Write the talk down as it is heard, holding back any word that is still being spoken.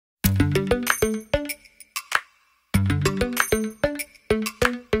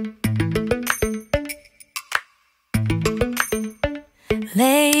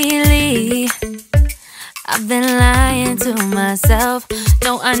myself.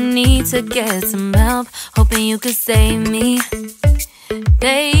 No, I need to get some help. Hoping you could save me,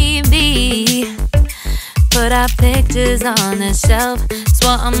 baby. Put our pictures on the shelf.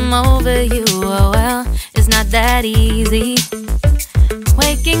 Swore I'm over you, oh well, it's not that easy.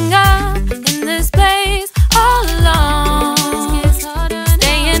 Waking up in this place all alone,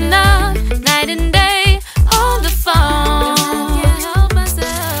 staying up night and day on the phone.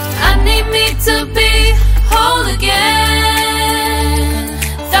 I need me to be whole again.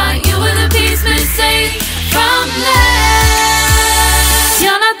 Thought you were the piece missing from left.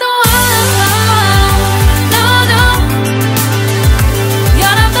 You're not the one, no, no.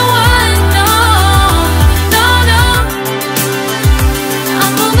 You're not the one, no, no, no.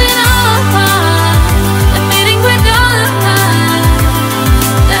 I'm moving on, admitting we're done.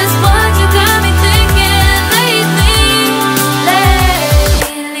 That's what you got me thinking lately,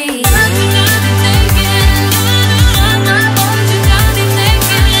 lately. What you got me thinking, what you got me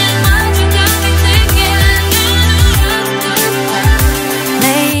thinking, what you got me thinking.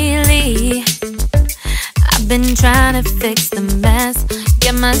 Lately, I've been trying to fix the mess,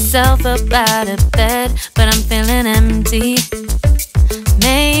 get myself up out of bed, but I'm feeling empty.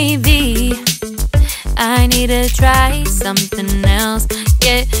 Maybe I need to try something else,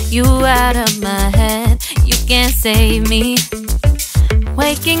 get you out of my head. You can't save me.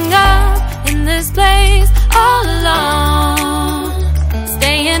 Waking up in this place all alone,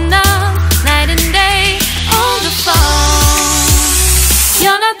 staying up night and day on the phone.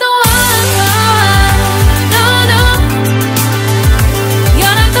 You're not the one, no, no.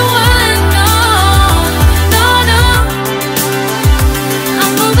 You're not the one, no, no, no.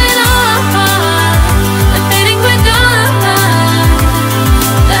 I'm moving on, admitting we're done.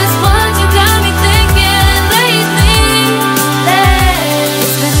 That's what you got me thinking lately, lately.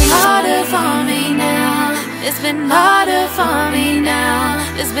 It's been harder for me now. It's been harder for me now.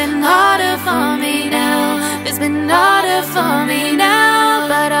 It's been harder for me now. It's been harder for me now.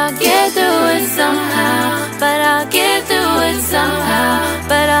 But I'll get through it somehow. But I'll get through it somehow.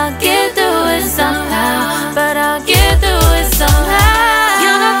 But I'll get through it somehow. But I'll get through it somehow.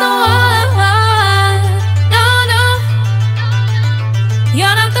 You're not the one, no, no.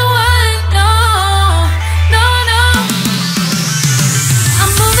 You're not the one, no, no, no.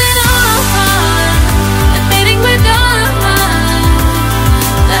 I'm moving on, admitting we're done.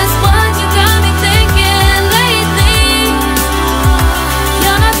 That's what you got me thinking lately.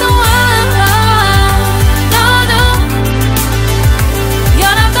 You're not the one, no, no.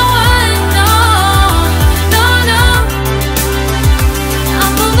 You're not the one, no, no, no.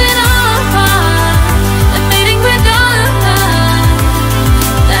 I'm moving on, admitting we're done.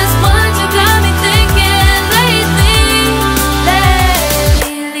 That's what you got me thinking lately,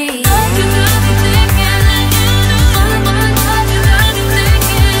 lately. What you got me thinking, what you got me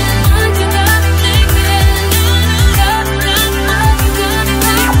thinking, what you got me thinking, what you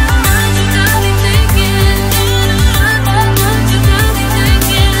got me thinking, what you got me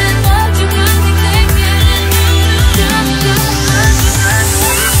thinking, what you got me thinking.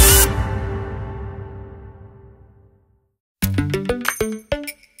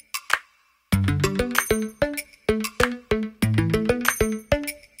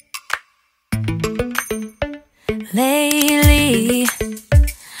 Lately,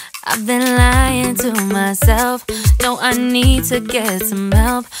 I've been lying to myself. No, I need to get some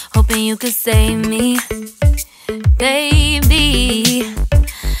help. Hoping you could save me, baby.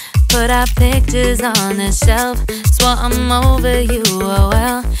 Put our pictures on the shelf. Swore I'm over you, oh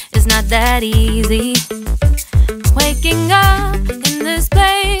well, it's not that easy. Waking up in this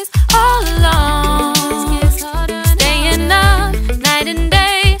place all alone, staying up night and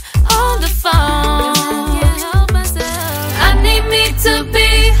day on the phone. I need me to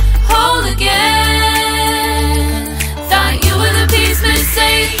be whole again. Thought you were the piece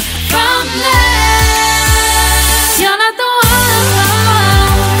missing from left. You're not the one,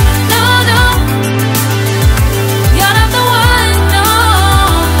 no, no. You're not the one, no,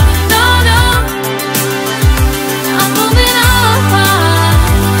 no, no. I'm moving on,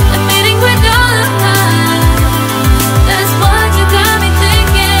 admitting we're done. That's what you got me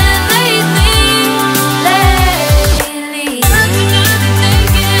thinking lately, lately. What you got me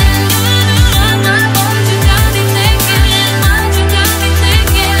thinking, what you got me thinking, what you got me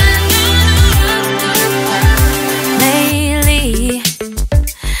thinking. Lately,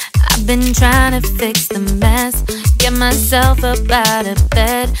 I've been trying to fix the mess, get myself up out of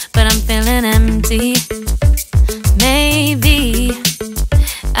bed, but I'm feeling empty. Maybe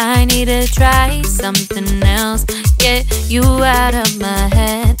I need to try something else, get you out of my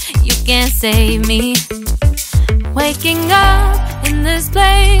head. You can't save me. Waking up in this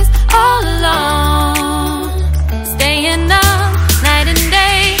place all alone, staying up night and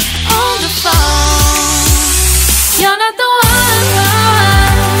day on the phone. You're not the one,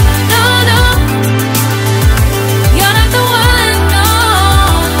 no, no. You're not the one, no,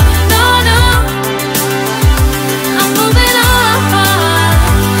 no, no. I'm moving on,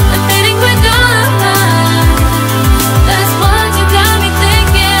 I'm fading quicker. That's what you got me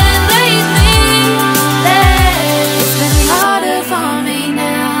thinking lately. It's been harder for me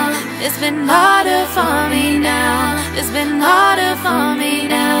now. It's been harder for me now. It's been harder for me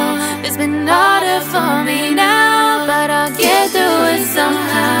now. It's been harder for me now. But I'll get through it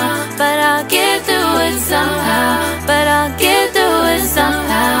somehow. But I'll get through it somehow. But I'll get through it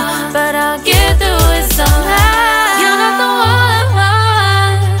somehow. But I'll get through it somehow. You're not the one,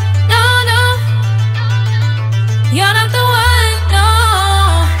 no, no. You're not the one, no,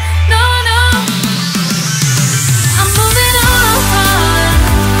 no, no. I'm moving on,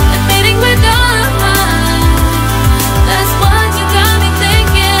 I'm fading quicker. That's what you got me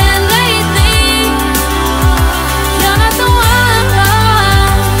thinking lately. You're not the one,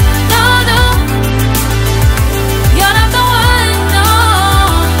 no, no. You're not the one, no,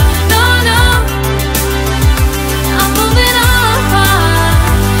 no, no. I'm moving on,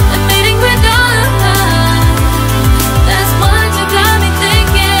 I'm fading quicker. That's what you got me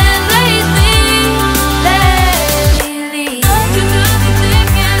thinking lately. What you got me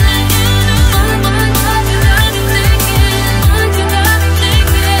thinking, what you got me thinking, what you got me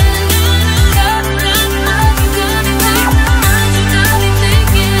thinking, what you got me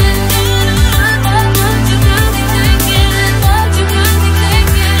thinking, what you got me thinking, what you got me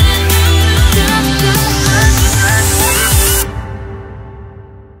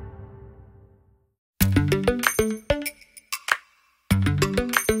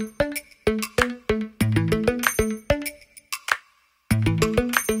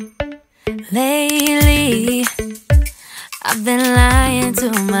Lately, I've been lying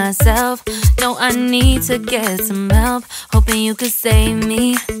to myself. No, I need to get some help. Hoping you could save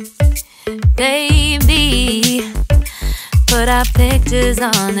me, baby. Put our pictures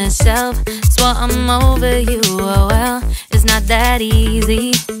on the shelf. Swore I'm over you, oh well, it's not that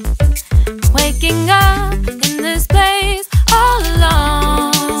easy. Waking up in this place